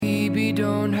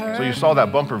So you saw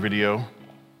that bumper video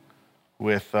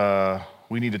with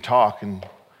We Need to Talk, and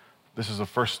this is the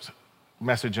first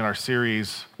message in our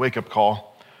series, Wake Up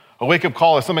Call. A wake-up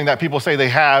call is something that people say they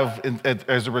have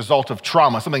as a result of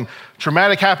trauma. Something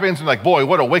traumatic happens, and like, boy,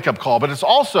 what a wake-up call. But it's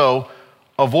also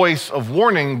a voice of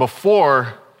warning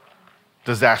before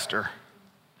disaster.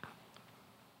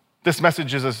 This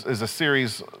message is a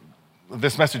series.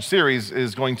 This message series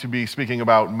is going to be speaking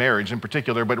about marriage in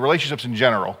particular, but relationships in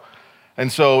general. And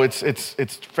so it's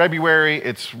February,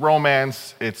 it's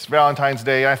romance, it's Valentine's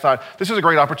Day. I thought this is a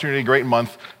great opportunity, great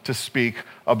month to speak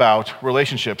about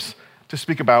relationships, to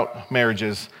speak about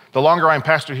marriages. The longer I'm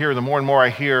pastor here, the more and more I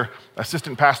hear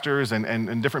assistant pastors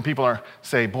and different people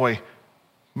say, boy,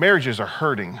 marriages are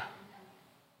hurting.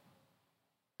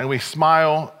 And we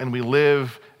smile and we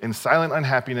live in silent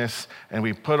unhappiness and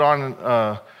we put on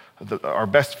our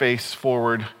best face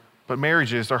forward, but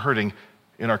marriages are hurting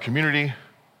in our community,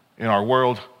 in our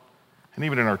world, and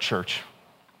even in our church.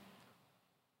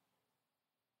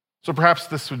 So perhaps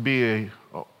this would be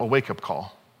a wake-up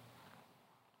call.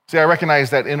 See, I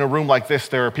recognize that in a room like this,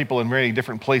 there are people in many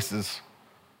different places.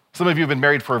 Some of you have been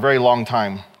married for a very long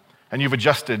time, and you've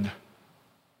adjusted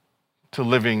to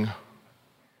living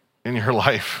in your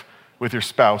life with your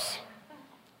spouse.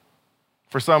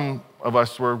 For some of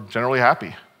us, we're generally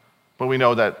happy. But we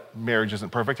know that marriage isn't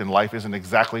perfect and life isn't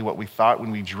exactly what we thought when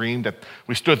we dreamed that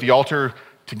we stood at the altar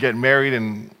to get married,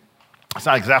 and it's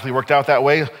not exactly worked out that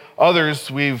way. Others,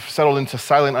 we've settled into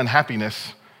silent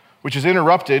unhappiness, which is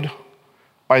interrupted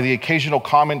by the occasional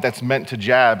comment that's meant to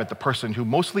jab at the person who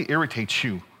mostly irritates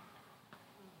you.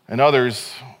 And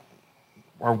others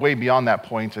are way beyond that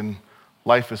point, and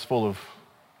life is full of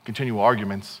continual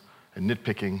arguments and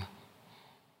nitpicking.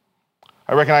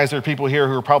 I recognize there are people here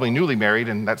who are probably newly married,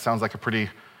 and that sounds like a pretty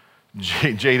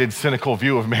jaded, cynical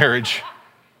view of marriage.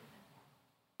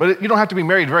 But you don't have to be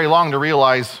married very long to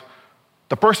realize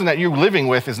the person that you're living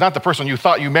with is not the person you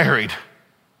thought you married.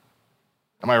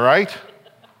 Am I right?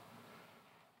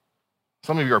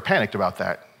 Some of you are panicked about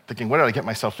that, thinking, what did I get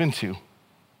myself into?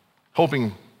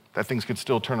 Hoping that things could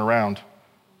still turn around,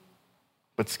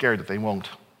 but scared that they won't.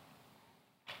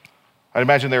 I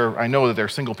know that there are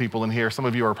single people in here. Some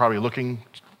of you are probably looking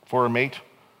for a mate.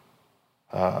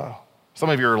 Some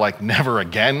of you are like, never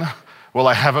again will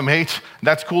I have a mate.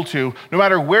 That's cool too. No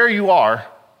matter where you are,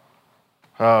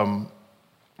 can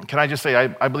I just say,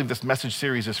 I believe this message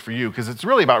series is for you because it's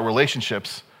really about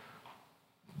relationships,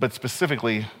 but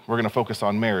specifically, we're going to focus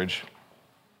on marriage.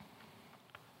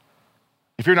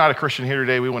 If you're not a Christian here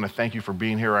today, we want to thank you for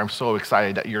being here. I'm so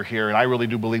excited that you're here, and I really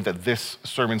do believe that this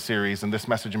sermon series and this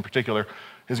message in particular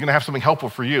is going to have something helpful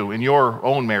for you in your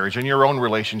own marriage, in your own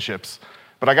relationships.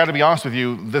 But I got to be honest with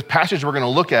you, the passage we're going to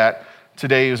look at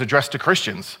today is addressed to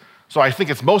Christians. So I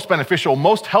think it's most beneficial,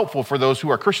 most helpful for those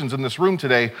who are Christians in this room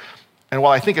today. And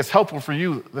while I think it's helpful for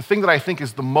you, the thing that I think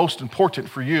is the most important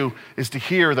for you is to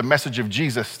hear the message of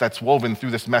Jesus that's woven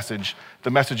through this message, the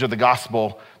message of the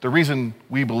gospel, the reason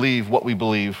we believe what we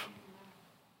believe.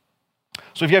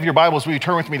 So if you have your Bibles, will you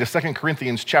turn with me to 2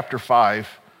 Corinthians chapter 5?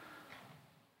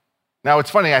 Now,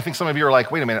 it's funny, I think some of you are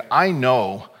like, wait a minute, I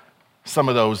know some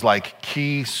of those like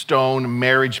keystone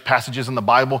marriage passages in the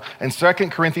Bible, and 2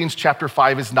 Corinthians chapter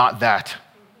 5 is not that.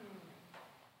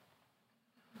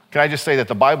 Can I just say that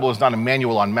the Bible is not a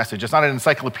manual on message. It's not an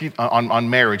encyclopedia on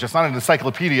marriage. It's not an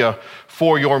encyclopedia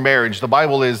for your marriage. The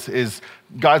Bible is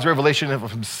God's revelation of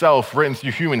himself written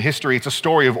through human history. It's a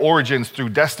story of origins through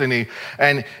destiny.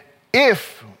 And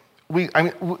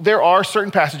there are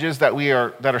certain passages that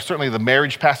are certainly the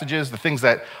marriage passages, the things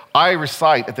that I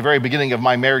recite at the very beginning of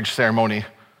my marriage ceremony.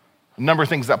 A number of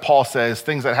things that Paul says,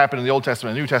 things that happen in the Old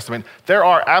Testament and New Testament. There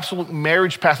are absolute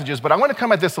marriage passages, but I want to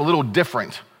come at this a little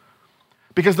different.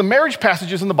 Because the marriage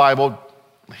passages in the Bible,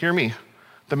 hear me,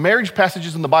 the marriage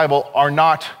passages in the Bible are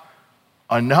not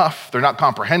enough. They're not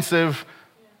comprehensive.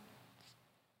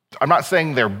 I'm not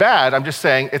saying they're bad. I'm just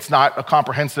saying it's not a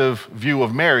comprehensive view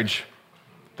of marriage.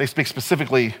 They speak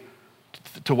specifically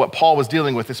to what Paul was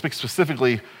dealing with. They speak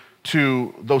specifically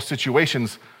to those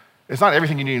situations. It's not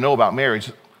everything you need to know about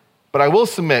marriage. But I will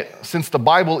submit, since the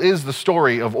Bible is the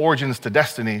story of origins to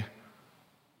destiny,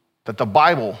 that the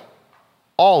Bible,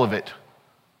 all of it,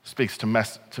 speaks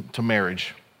to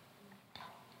marriage.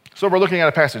 So we're looking at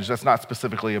a passage that's not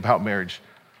specifically about marriage,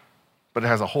 but it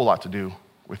has a whole lot to do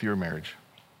with your marriage.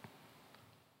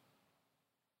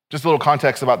 Just a little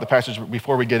context about the passage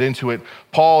before we get into it.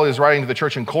 Paul is writing to the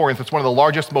church in Corinth. It's one of the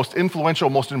largest, most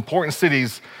influential, most important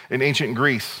cities in ancient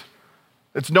Greece.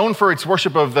 It's known for its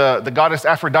worship of the goddess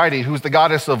Aphrodite, who's the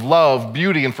goddess of love,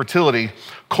 beauty, and fertility.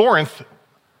 Corinth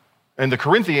And the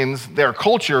Corinthians, their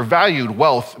culture valued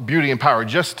wealth, beauty, and power,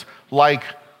 just like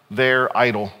their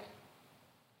idol.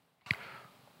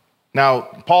 Now,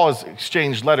 Paul has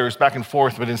exchanged letters back and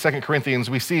forth, but in 2 Corinthians,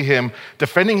 we see him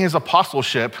defending his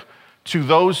apostleship to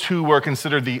those who were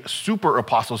considered the super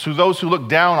apostles, to those who looked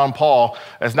down on Paul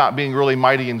as not being really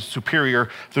mighty and superior,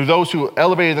 to those who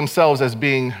elevated themselves as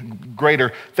being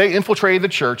greater. They infiltrated the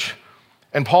church,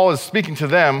 and Paul is speaking to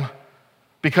them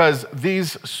because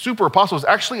these super apostles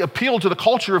actually appealed to the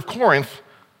culture of Corinth,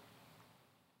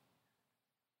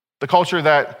 the culture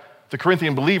that the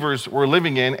Corinthian believers were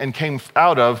living in and came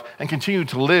out of and continued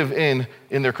to live in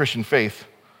their Christian faith.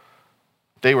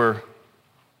 They would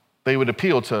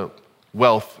appeal to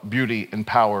wealth, beauty, and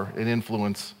power and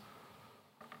influence.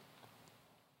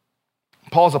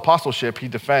 Paul's apostleship, he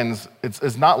defends,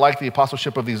 it's not like the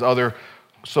apostleship of these other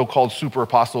so-called super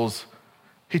apostles.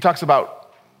 He talks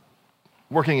about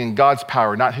working in God's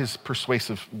power, not his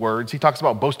persuasive words. He talks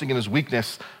about boasting in his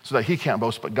weakness so that he can't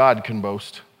boast, but God can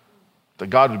boast, that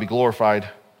God would be glorified.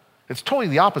 It's totally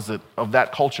the opposite of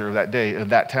that culture of that day, of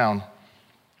that town.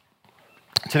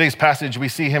 Today's passage, we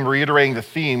see him reiterating the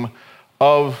theme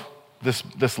of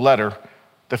this letter.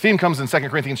 The theme comes in 2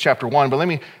 Corinthians chapter 1,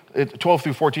 but 12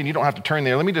 through 14, you don't have to turn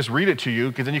there. Let me just read it to you,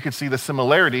 because then you can see the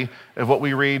similarity of what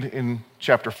we read in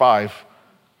chapter 5.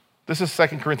 This is 2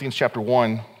 Corinthians chapter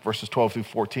 1, verses 12 through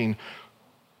 14.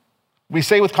 We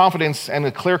say with confidence and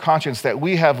a clear conscience that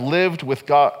we have lived with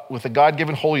a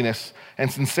God-given holiness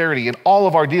and sincerity in all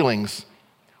of our dealings.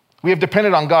 We have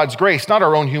depended on God's grace, not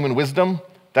our own human wisdom.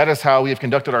 That is how we have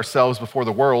conducted ourselves before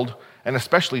the world, and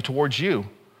especially towards you.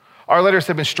 Our letters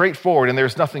have been straightforward, and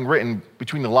there's nothing written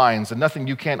between the lines and nothing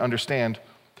you can't understand.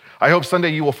 I hope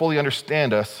someday you will fully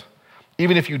understand us,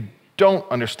 even if you don't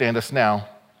understand us now.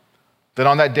 Then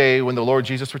on that day when the Lord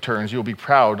Jesus returns, you will be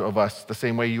proud of us the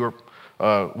same way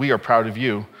we are proud of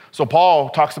you. So Paul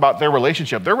talks about their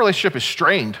relationship. Their relationship is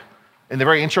strained in the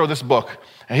very intro of this book,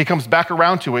 and he comes back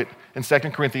around to it in 2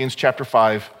 Corinthians chapter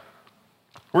 5.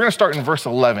 We're going to start in verse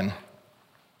 11.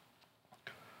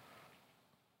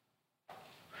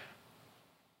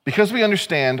 Because we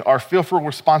understand our fearful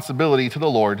responsibility to the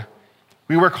Lord,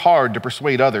 we work hard to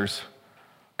persuade others.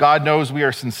 God knows we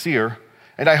are sincere,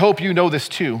 and I hope you know this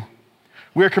too.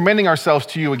 We are commending ourselves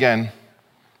to you again.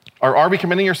 Or are we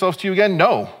commending ourselves to you again?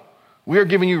 No. We are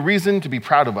giving you reason to be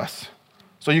proud of us,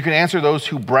 so you can answer those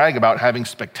who brag about having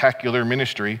spectacular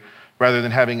ministry rather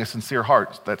than having a sincere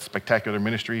heart. That spectacular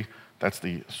ministry, that's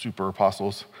the super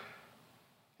apostles.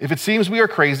 If it seems we are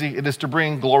crazy, it is to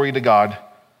bring glory to God.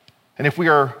 And if we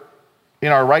are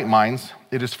in our right minds,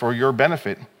 it is for your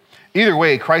benefit. Either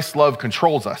way, Christ's love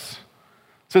controls us.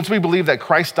 Since we believe that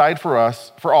Christ died for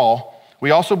us, for all, we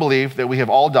also believe that we have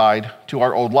all died to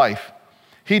our old life.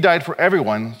 He died for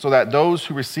everyone so that those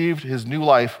who received his new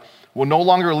life will no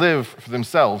longer live for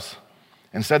themselves.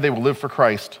 Instead, they will live for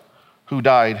Christ, who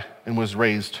died and was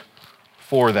raised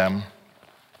for them.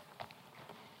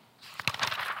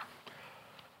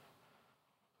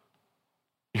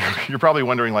 You're probably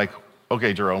wondering, like,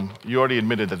 okay, Jerome, you already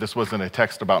admitted that this wasn't a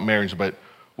text about marriage, but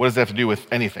what does that have to do with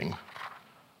anything?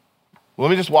 Well,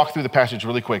 let me just walk through the passage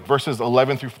really quick. Verses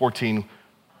 11 through 14,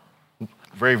 the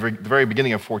very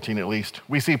beginning of 14 at least,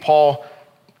 we see Paul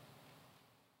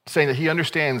saying that he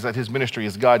understands that his ministry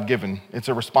is God-given. It's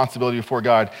a responsibility before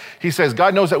God. He says,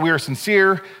 God knows that we are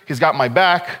sincere. He's got my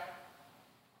back.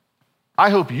 I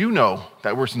hope you know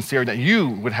that we're sincere, that you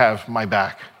would have my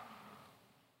back.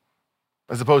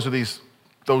 As opposed to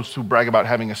those who brag about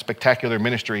having a spectacular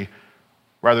ministry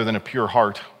rather than a pure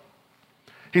heart.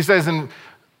 He says, and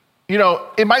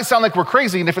it might sound like we're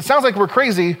crazy, and if it sounds like we're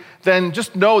crazy, then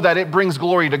just know that it brings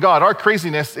glory to God. Our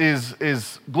craziness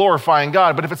is glorifying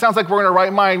God, but if it sounds like we're in our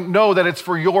right mind, know that it's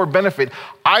for your benefit.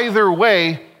 Either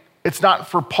way, it's not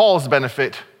for Paul's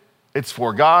benefit, it's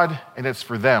for God and it's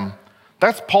for them.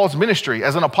 That's Paul's ministry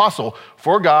as an apostle,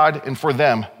 for God and for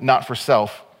them, not for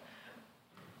self.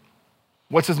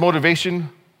 What's his motivation?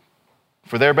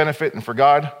 For their benefit and for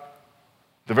God?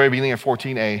 The very beginning of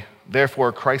 14a.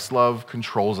 Therefore, Christ's love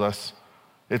controls us.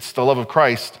 It's the love of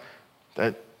Christ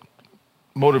that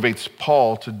motivates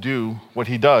Paul to do what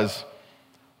he does.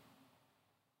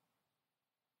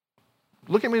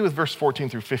 Look at me with verse 14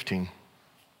 through 15.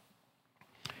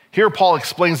 Here, Paul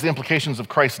explains the implications of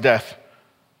Christ's death.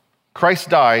 Christ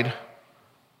died,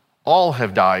 all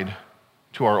have died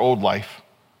to our old life,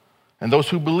 and those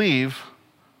who believe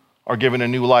are given a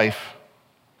new life.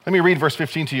 Let me read verse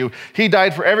 15 to you. He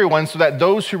died for everyone so that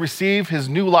those who receive his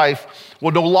new life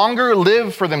will no longer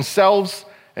live for themselves.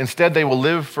 Instead, they will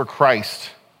live for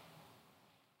Christ.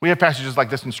 We have passages like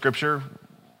this in Scripture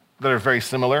that are very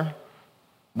similar.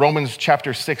 Romans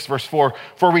chapter 6, verse 4,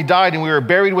 for we died and we were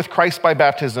buried with Christ by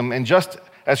baptism, and just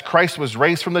as Christ was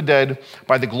raised from the dead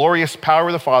by the glorious power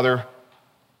of the Father,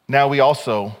 now we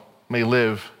also may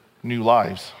live new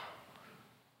lives.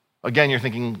 Again, you're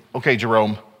thinking, okay,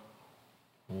 Jerome,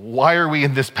 why are we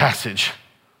in this passage?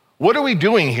 What are we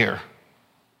doing here?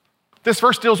 This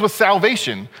verse deals with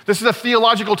salvation. This is a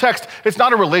theological text. It's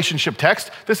not a relationship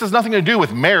text. This has nothing to do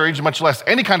with marriage, much less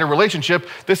any kind of relationship.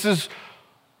 This is,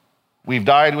 we've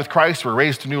died with Christ, we're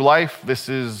raised to new life. This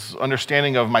is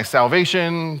understanding of my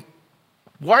salvation.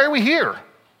 Why are we here?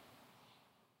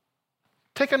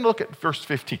 Take a look at verse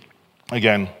 15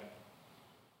 again.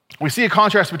 We see a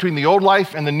contrast between the old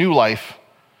life and the new life.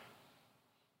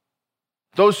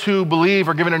 Those who believe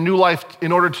are given a new life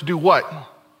in order to do what?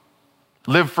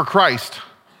 Live for Christ.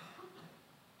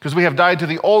 Because we have died to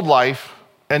the old life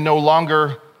and no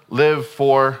longer live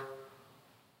for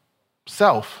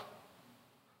self.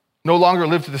 No longer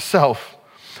live to the self.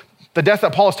 The death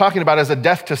that Paul is talking about is a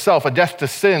death to self, a death to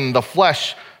sin, the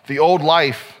flesh, the old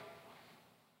life.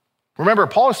 Remember,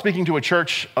 Paul is speaking to a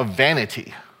church of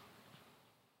vanity.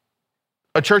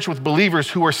 A church with believers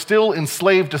who are still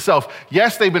enslaved to self.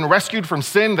 Yes, they've been rescued from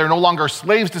sin. They're no longer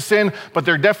slaves to sin, but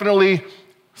they're definitely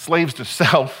slaves to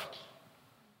self.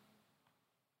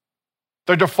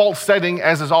 Their default setting,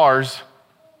 as is ours,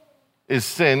 is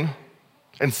sin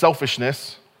and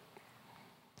selfishness.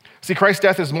 See, Christ's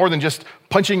death is more than just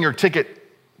punching your ticket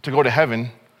to go to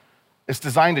heaven. It's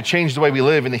designed to change the way we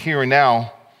live in the here and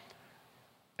now.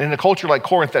 And in a culture like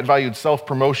Corinth that valued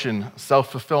self-promotion,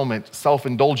 self-fulfillment,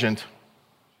 self-indulgent,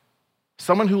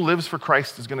 someone who lives for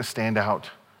Christ is going to stand out.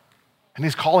 And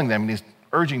he's calling them and he's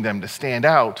urging them to stand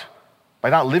out by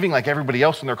not living like everybody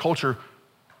else in their culture,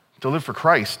 to live for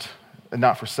Christ and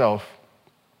not for self.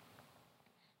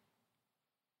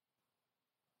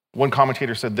 One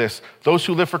commentator said this, those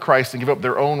who live for Christ and give up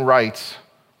their own rights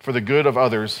for the good of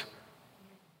others,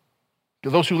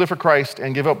 those who live for Christ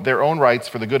and give up their own rights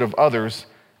for the good of others,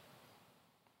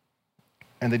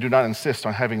 and they do not insist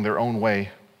on having their own way.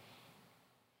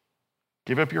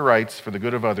 Give up your rights for the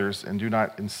good of others and do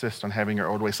not insist on having your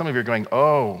own way. Some of you are going,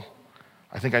 oh,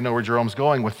 I think I know where Jerome's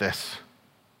going with this.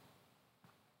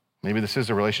 Maybe this is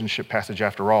a relationship passage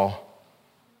after all.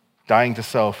 Dying to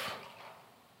self,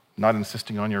 not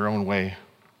insisting on your own way.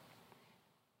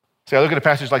 See, I look at a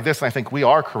passage like this and I think we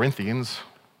are Corinthians.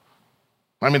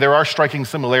 I mean, there are striking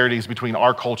similarities between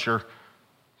our culture,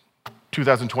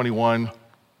 2021,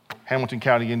 Hamilton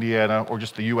County, Indiana, or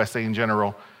just the USA in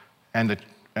general, and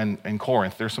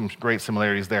Corinth. There's some great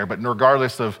similarities there. But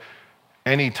regardless of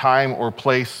any time or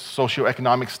place,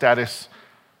 socioeconomic status,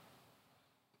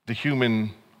 the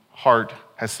human heart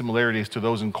has similarities to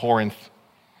those in Corinth.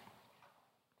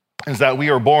 Is that we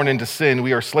are born into sin,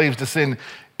 we are slaves to sin,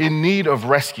 in need of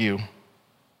rescue.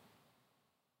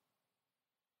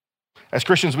 As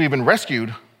Christians, we've been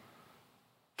rescued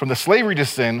from the slavery to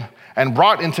sin and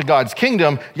brought into God's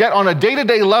kingdom, yet on a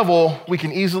day-to-day level, we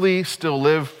can easily still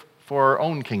live for our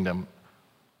own kingdom.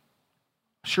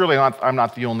 Surely I'm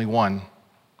not the only one.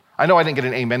 I know I didn't get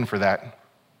an amen for that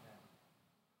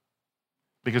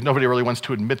because nobody really wants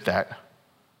to admit that.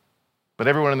 But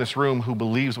everyone in this room who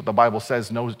believes what the Bible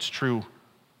says knows it's true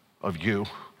of you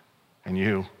and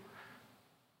you.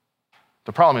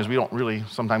 The problem is we don't really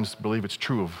sometimes believe it's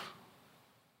true of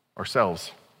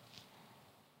ourselves.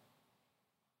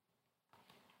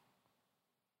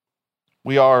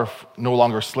 We are no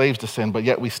longer slaves to sin, but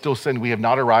yet we still sin. We have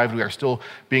not arrived. We are still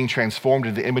being transformed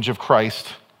into the image of Christ.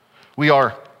 We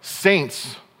are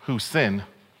saints who sin.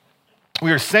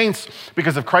 We are saints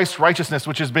because of Christ's righteousness,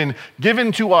 which has been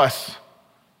given to us.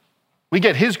 We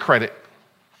get his credit,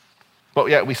 but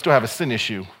yet we still have a sin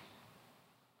issue.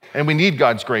 And we need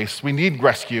God's grace. We need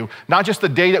rescue. Not just the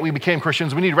day that we became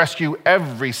Christians. We need rescue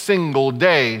every single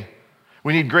day.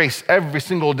 We need grace every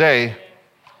single day,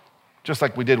 just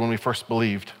like we did when we first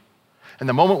believed. And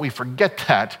the moment we forget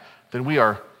that, then we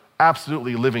are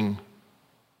absolutely living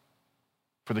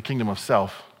for the kingdom of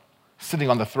self, sitting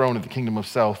on the throne of the kingdom of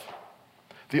self.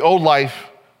 The old life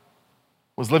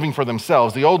was living for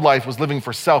themselves. The old life was living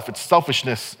for self. It's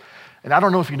selfishness. And I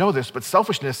don't know if you know this, but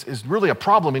selfishness is really a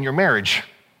problem in your marriage.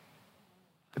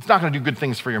 It's not going to do good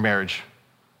things for your marriage.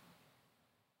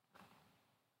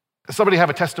 Does somebody have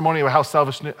a testimony of how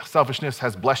selfishness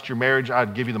has blessed your marriage?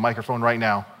 I'd give you the microphone right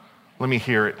now. Let me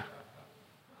hear it.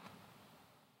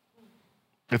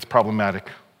 It's problematic.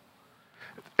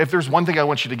 If there's one thing I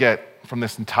want you to get from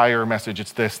this entire message,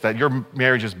 it's this, that your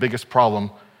marriage's biggest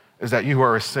problem is that you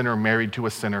are a sinner married to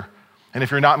a sinner. And if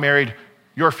you're not married,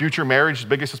 your future marriage's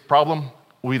biggest problem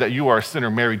will be that you are a sinner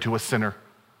married to a sinner.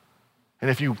 And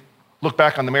if you look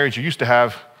back on the marriage you used to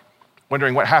have,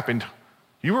 wondering what happened.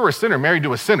 You were a sinner married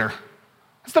to a sinner.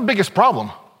 That's the biggest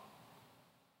problem.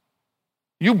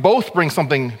 You both bring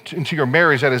something into your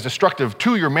marriage that is destructive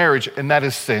to your marriage, and that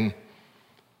is sin.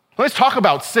 Let's talk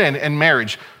about sin and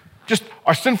marriage, just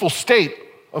our sinful state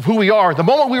of who we are. The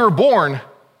moment we were born,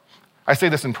 I say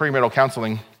this in premarital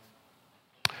counseling,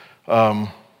 I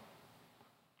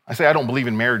say I don't believe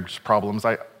in marriage problems.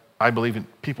 I believe in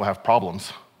people have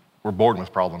problems. We're born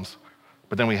with problems.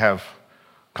 But then we have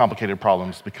complicated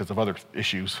problems because of other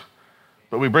issues.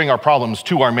 But we bring our problems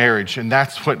to our marriage, and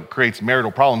that's what creates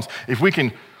marital problems. If we can,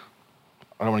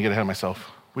 I don't want to get ahead of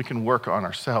myself, we can work on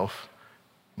ourselves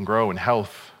and grow in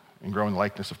health and grow in the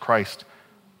likeness of Christ,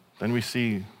 then we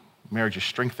see marriage is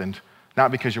strengthened,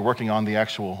 not because you're working on the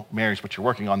actual marriage, but you're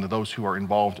working on those who are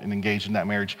involved and engaged in that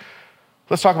marriage.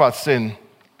 Let's talk about sin.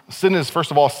 Sin is,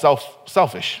 first of all,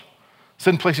 selfish.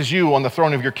 Sin places you on the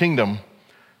throne of your kingdom.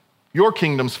 Your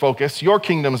kingdom's focus, your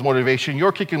kingdom's motivation,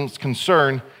 your kingdom's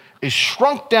concern is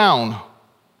shrunk down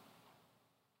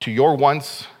to your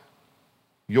wants,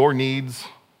 your needs,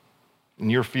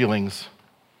 and your feelings.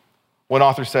 One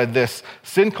author said this: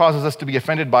 sin causes us to be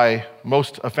offended by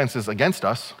most offenses against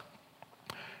us,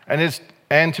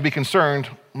 and to be concerned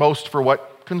most for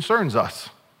what concerns us.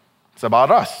 It's about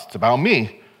us. It's about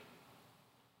me.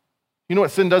 You know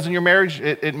what sin does in your marriage?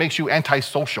 It makes you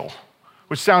antisocial,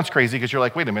 which sounds crazy because you're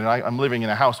like, wait a minute, I'm living in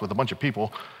a house with a bunch of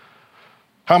people.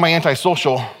 How am I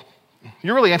antisocial?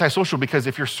 You're really antisocial because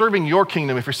if you're serving your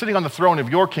kingdom, if you're sitting on the throne of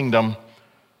your kingdom,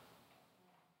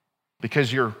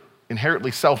 because you're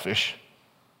inherently selfish,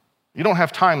 you don't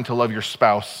have time to love your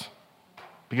spouse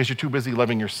because you're too busy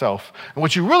loving yourself. And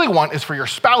what you really want is for your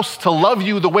spouse to love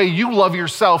you the way you love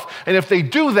yourself. And if they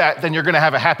do that, then you're going to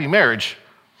have a happy marriage.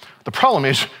 The problem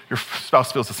is your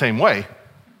spouse feels the same way.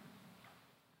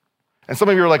 And some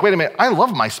of you are like, wait a minute, I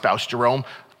love my spouse, Jerome.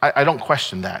 I don't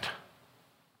question that.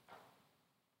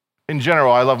 In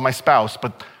general, I love my spouse,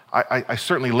 but I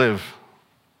certainly live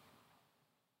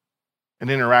and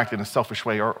interact in a selfish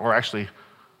way, or actually,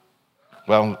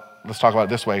 well, let's talk about it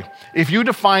this way. If you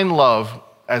define love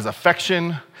as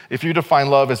affection, if you define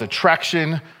love as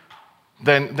attraction,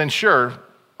 then sure,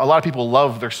 a lot of people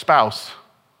love their spouse.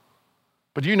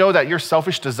 But do you know that your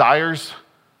selfish desires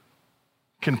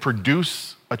can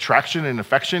produce attraction and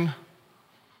affection?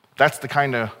 That's the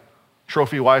kind of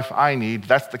trophy wife I need.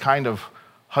 That's the kind of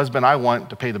husband I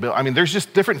want to pay the bill. I mean, there's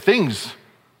just different things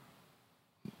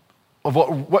of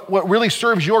what really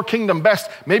serves your kingdom best.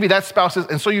 Maybe that spouse is,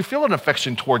 and so you feel an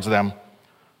affection towards them.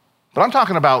 But I'm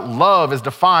talking about love as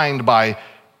defined by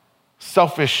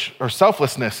selfish or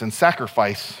selflessness and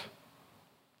sacrifice.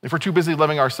 If we're too busy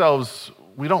loving ourselves,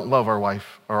 we don't love our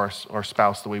wife or our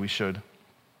spouse the way we should.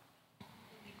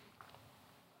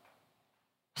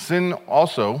 Sin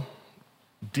also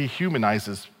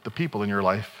dehumanizes the people in your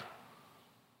life,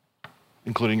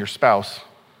 including your spouse.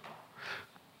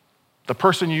 The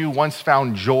person you once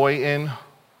found joy in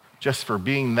just for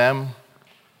being them,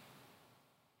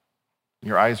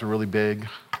 your eyes were really big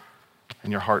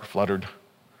and your heart fluttered,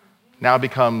 now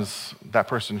becomes that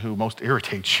person who most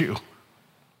irritates you.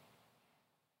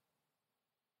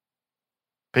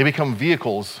 They become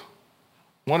vehicles.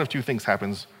 One of two things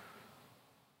happens.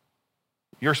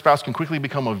 Your spouse can quickly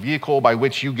become a vehicle by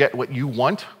which you get what you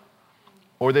want,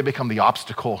 or they become the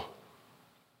obstacle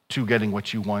to getting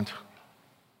what you want.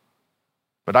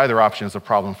 But either option is a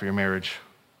problem for your marriage.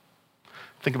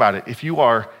 Think about it. If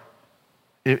your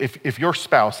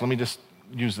spouse, let me just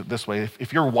use it this way,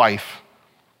 if your wife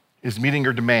is meeting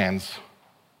your demands,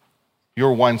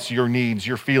 your wants, your needs,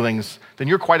 your feelings, then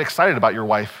you're quite excited about your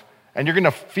wife, and you're going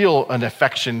to feel an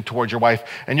affection towards your wife,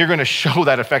 and you're going to show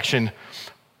that affection.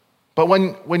 But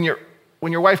when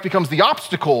your wife becomes the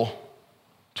obstacle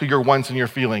to your wants and your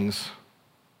feelings,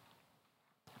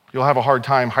 you'll have a hard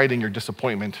time hiding your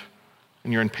disappointment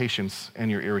and your impatience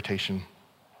and your irritation.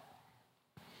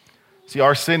 See,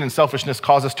 our sin and selfishness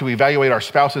cause us to evaluate our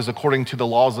spouses according to the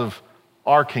laws of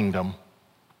our kingdom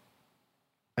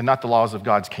and not the laws of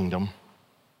God's kingdom.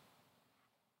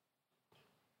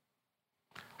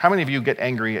 How many of you get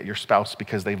angry at your spouse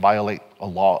because they violate a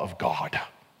law of God?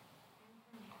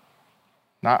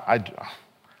 I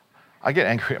get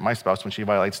angry at my spouse when she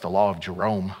violates the law of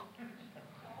Jerome.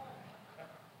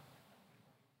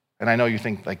 And I know you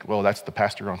think like, well, that's the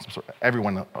pastor on some sort. Every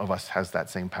one of us has that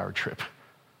same power trip.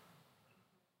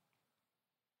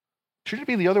 Should it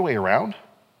be the other way around?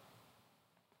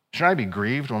 Should I be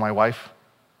grieved when my wife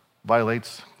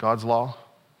violates God's law?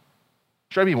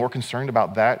 Should I be more concerned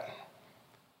about that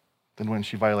than when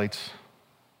she violates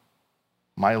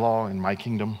my law and my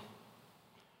kingdom?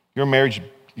 Your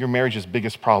marriage's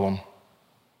biggest problem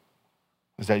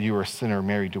is that you are a sinner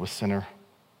married to a sinner.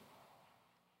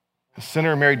 A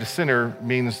sinner married to sinner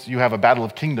means you have a battle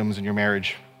of kingdoms in your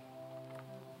marriage.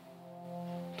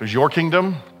 There's your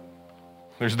kingdom,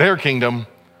 there's their kingdom,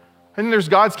 and then there's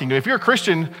God's kingdom. If you're a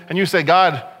Christian and you say,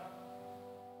 God,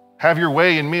 have your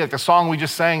way in me, like the song we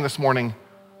just sang this morning,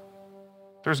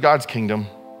 there's God's kingdom.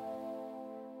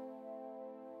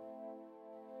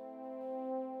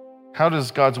 How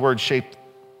does God's word shape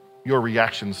your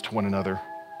reactions to one another?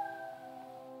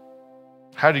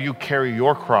 How do you carry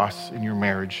your cross in your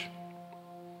marriage?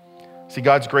 See,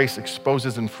 God's grace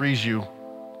exposes and frees you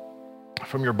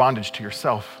from your bondage to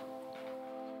yourself.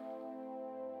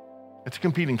 It's a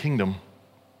competing kingdom.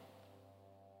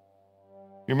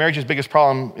 Your marriage's biggest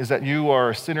problem is that you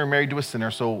are a sinner married to a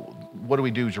sinner, so what do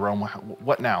we do, Jerome?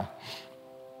 What now?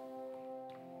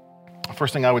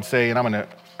 First thing I would say, and I'm going to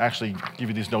actually give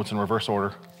you these notes in reverse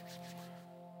order.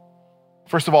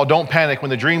 First of all, don't panic when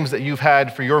the dreams that you've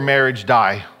had for your marriage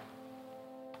die.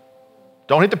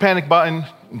 Don't hit the panic button,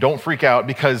 don't freak out,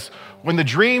 because when the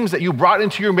dreams that you brought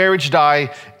into your marriage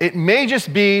die, it may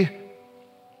just be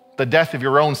the death of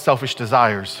your own selfish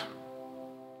desires,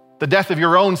 the death of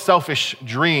your own selfish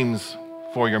dreams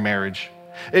for your marriage.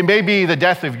 It may be the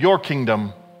death of your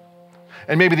kingdom,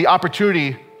 and maybe the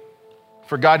opportunity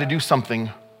for God to do something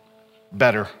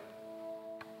better.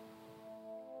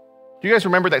 Do you guys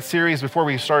remember that series before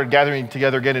we started gathering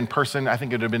together again in person? I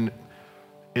think it would have been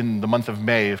in the month of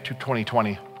May of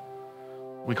 2020.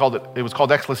 It was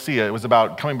called Ecclesia. It was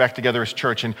about coming back together as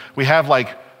church. And we have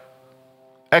like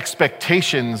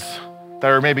expectations that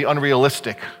are maybe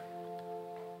unrealistic.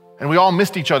 And we all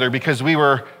missed each other because we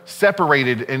were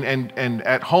separated and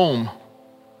at home.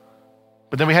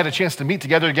 But then we had a chance to meet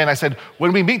together again. I said,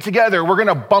 when we meet together, we're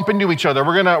gonna bump into each other.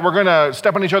 We're gonna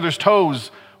step on each other's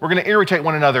toes. We're gonna irritate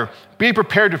one another. Be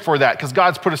prepared for that because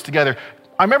God's put us together.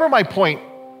 I remember my point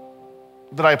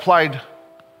that I applied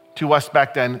to us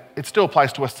back then. It still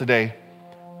applies to us today.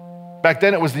 Back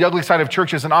then, it was the ugly side of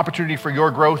church as an opportunity for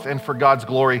your growth and for God's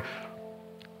glory.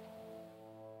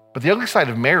 But the ugly side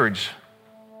of marriage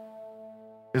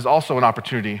is also an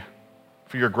opportunity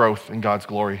for your growth and God's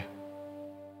glory.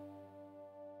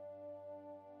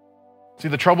 See,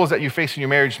 the troubles that you face in your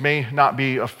marriage may not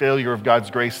be a failure of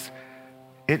God's grace.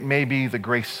 It may be the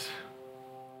grace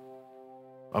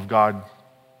of God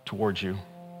towards you.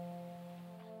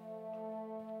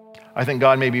 I think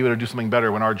God may be able to do something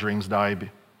better when our dreams die.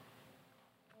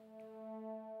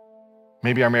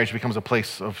 Maybe our marriage becomes a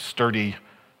place of sturdy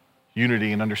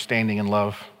unity and understanding and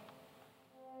love.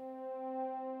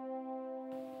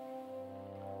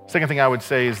 Second thing I would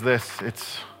say is this.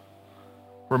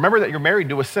 Remember that you're married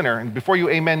to a sinner. And before you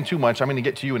amen too much, I'm going to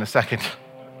get to you in a second.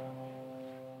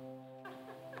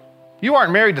 You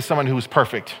aren't married to someone who's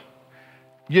perfect.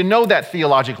 You know that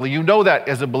theologically. You know that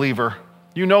as a believer.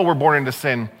 You know we're born into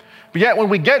sin. But yet when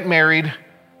we get married,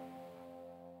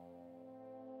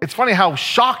 it's funny how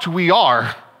shocked we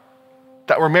are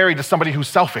that we're married to somebody who's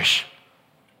selfish.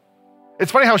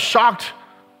 It's funny how shocked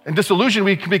and disillusioned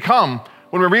we can become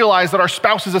when we realize that our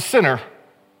spouse is a sinner.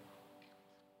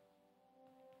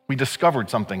 We discovered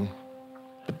something,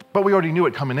 but we already knew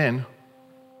it coming in.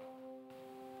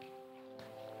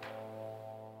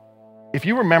 If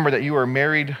you remember that you are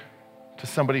married to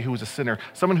somebody who is a sinner,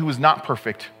 someone who is not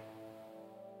perfect,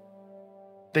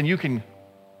 then you can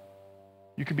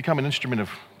become an instrument of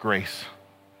grace.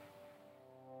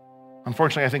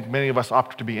 Unfortunately, I think many of us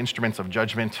opt to be instruments of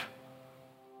judgment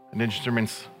and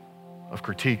instruments of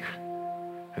critique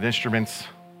and instruments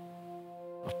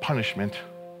of punishment.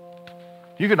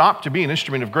 You can opt to be an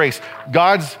instrument of grace.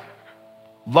 God's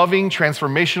loving,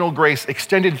 transformational grace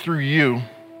extended through you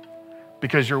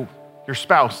because your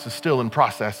spouse is still in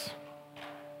process.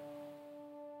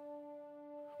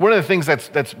 One of the things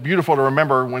that's beautiful to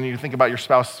remember when you think about your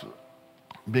spouse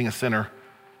being a sinner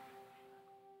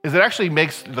is it actually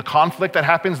makes the conflict that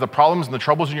happens, the problems and the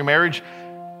troubles in your marriage,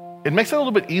 it makes it a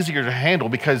little bit easier to handle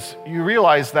because you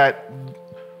realize that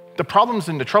the problems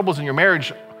and the troubles in your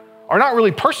marriage are not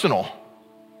really personal.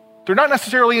 They're not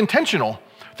necessarily intentional.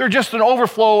 They're just an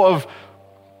overflow of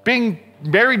being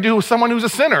married to someone who's a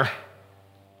sinner.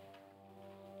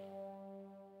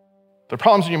 The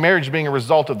problems in your marriage being a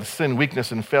result of the sin,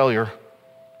 weakness, and failure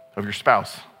of your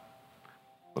spouse.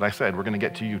 But I said, we're going to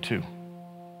get to you too.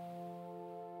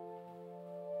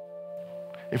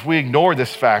 If we ignore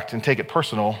this fact and take it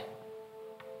personal,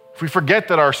 if we forget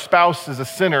that our spouse is a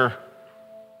sinner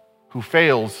who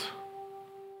fails,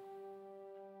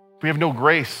 if we have no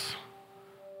grace,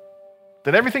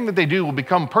 then everything that they do will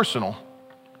become personal.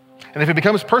 And if it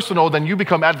becomes personal, then you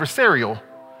become adversarial.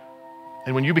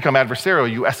 And when you become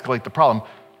adversarial, you escalate the problem.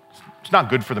 It's not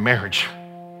good for the marriage.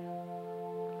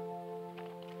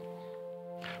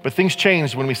 But things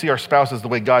change when we see our spouses the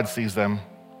way God sees them.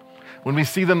 When we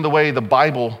see them the way the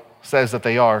Bible says that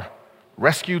they are,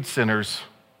 rescued sinners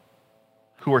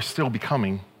who are still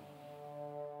becoming.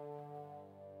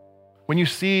 When you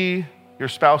see your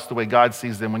spouse the way God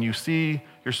sees them, when you see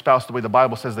your spouse the way the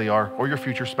Bible says they are, or your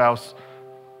future spouse,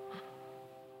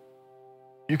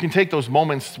 you can take those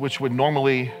moments which would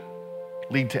normally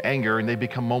lead to anger and they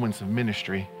become moments of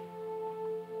ministry.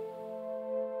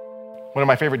 One of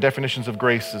my favorite definitions of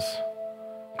grace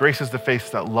is the face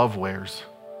that love wears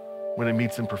when it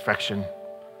meets imperfection.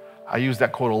 I use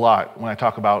that quote a lot when I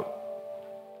talk about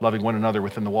loving one another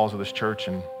within the walls of this church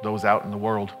and those out in the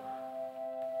world.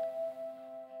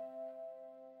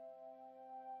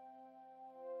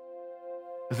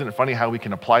 Isn't it funny how we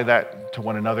can apply that to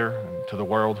one another and to the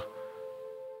world,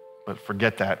 but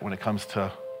forget that when it comes to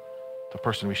the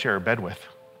person we share a bed with?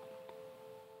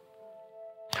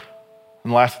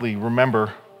 And lastly,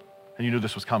 remember, and you knew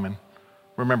this was coming,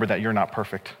 remember that you're not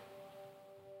perfect.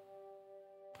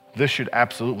 This should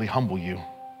absolutely humble you.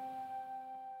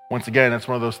 Once again, it's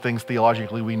one of those things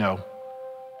theologically we know,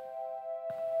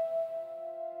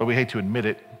 but we hate to admit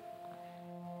it.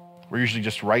 We're usually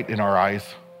just right in our eyes.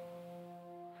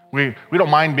 We don't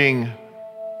mind being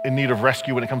in need of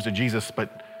rescue when it comes to Jesus,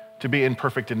 but to be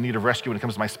imperfect in need of rescue when it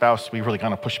comes to my spouse, we really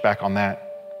kind of push back on that.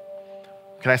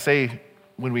 Can I say,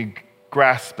 when we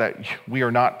grasp that we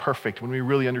are not perfect, when we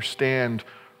really understand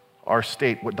our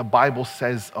state, what the Bible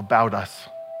says about us,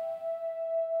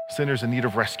 sinners in need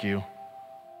of rescue,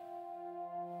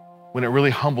 when it really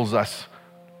humbles us,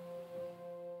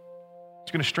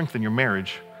 it's going to strengthen your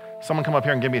marriage. Someone come up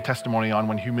here and give me a testimony on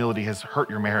when humility has hurt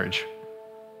your marriage.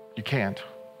 You can't.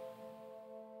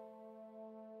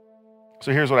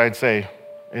 So here's what I'd say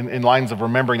in lines of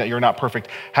remembering that you're not perfect.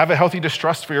 Have a healthy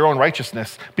distrust for your own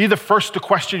righteousness. Be the first to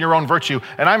question your own virtue.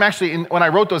 And I'm actually, when I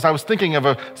wrote those, I was thinking of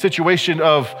a situation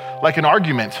of like an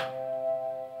argument.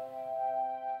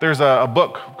 There's a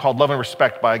book called Love and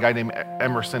Respect by a guy named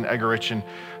Emerson Eggerichs,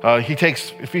 and he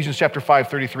takes Ephesians chapter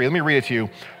 5:33. Let me read it to you.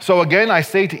 So again, I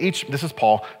say to each, this is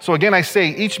Paul, so again I say,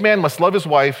 each man must love his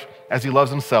wife as he loves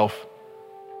himself,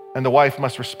 and the wife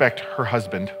must respect her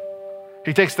husband.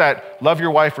 He takes that, love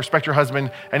your wife, respect your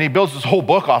husband, and he builds this whole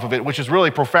book off of it, which is really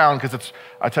profound because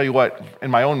I tell you what, in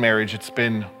my own marriage, it's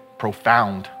been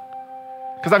profound.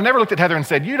 Because I've never looked at Heather and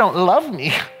said, you don't love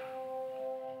me.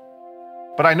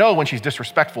 But I know when she's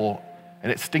disrespectful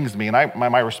and it stings me, and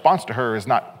my response to her is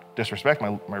not disrespect,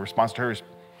 my response to her is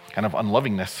kind of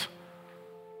unlovingness.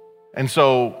 And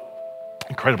so,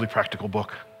 incredibly practical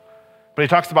book. But he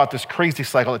talks about this crazy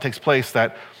cycle that takes place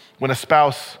that when a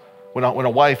spouse, when a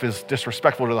wife is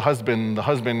disrespectful to the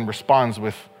husband responds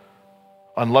with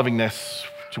unlovingness,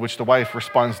 to which the wife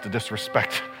responds to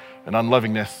disrespect and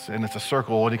unlovingness, and it's a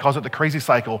circle, and he calls it the crazy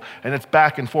cycle, and it's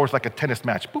back and forth like a tennis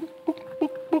match. Boop, boop, boop,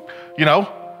 boop. You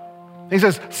know? He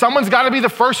says, someone's got to be the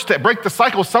first to break the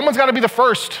cycle. Someone's got to be the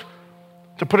first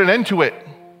to put an end to it.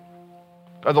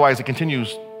 Otherwise, it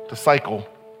continues to cycle.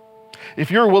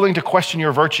 If you're willing to question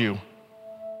your virtue,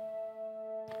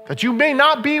 that you may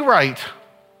not be right,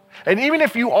 and even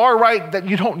if you are right, that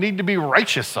you don't need to be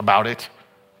righteous about it,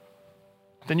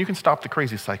 then you can stop the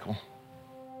crazy cycle.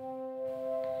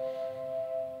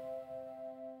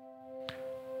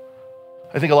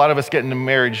 I think a lot of us get into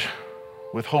marriage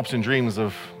with hopes and dreams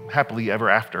of happily ever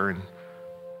after, and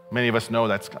many of us know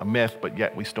that's a myth, but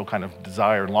yet we still kind of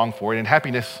desire and long for it. And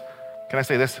happiness, can I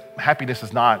say this? Happiness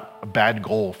is not a bad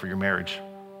goal for your marriage.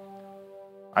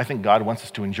 I think God wants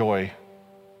us to enjoy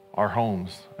our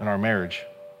homes and our marriage.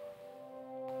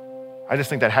 I just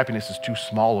think that happiness is too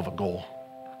small of a goal.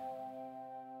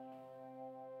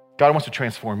 God wants to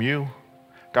transform you.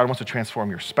 God wants to transform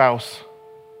your spouse.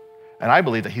 And I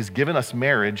believe that he's given us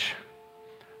marriage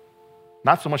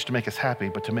not so much to make us happy,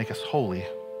 but to make us holy,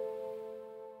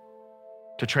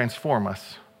 to transform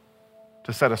us,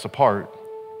 to set us apart.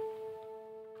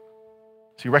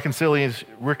 See,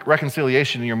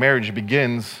 reconciliation in your marriage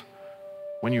begins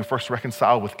when you first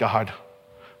reconcile with God,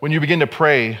 when you begin to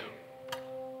pray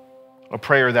a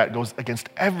prayer that goes against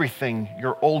everything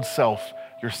your old self,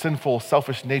 your sinful,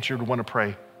 selfish nature would want to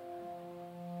pray.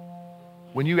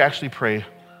 When you actually pray,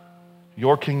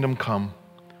 your kingdom come,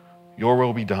 your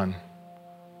will be done,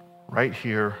 right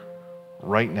here,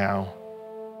 right now,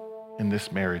 in this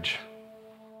marriage,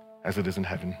 as it is in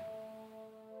heaven.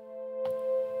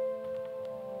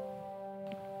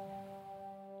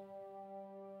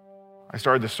 I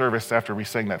started the service after we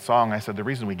sang that song. I said, the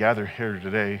reason we gather here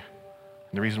today,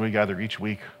 and the reason we gather each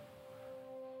week,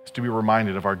 is to be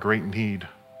reminded of our great need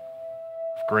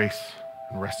of grace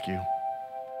and rescue.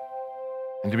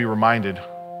 And to be reminded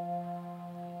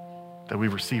that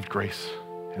we've received grace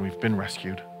and we've been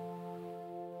rescued.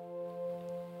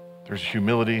 There's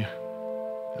humility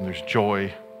and there's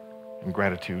joy and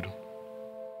gratitude.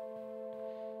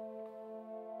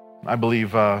 I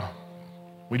believe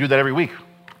we do that every week.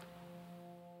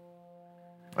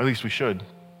 At least we should.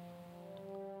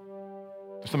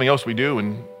 There's something else we do,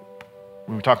 and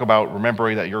when we talk about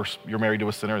remembering that you're married to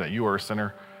a sinner, that you are a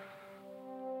sinner,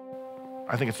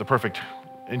 I think it's the perfect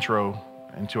intro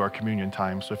into our communion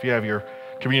time. So if you have your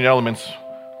communion elements,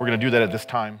 we're going to do that at this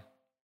time.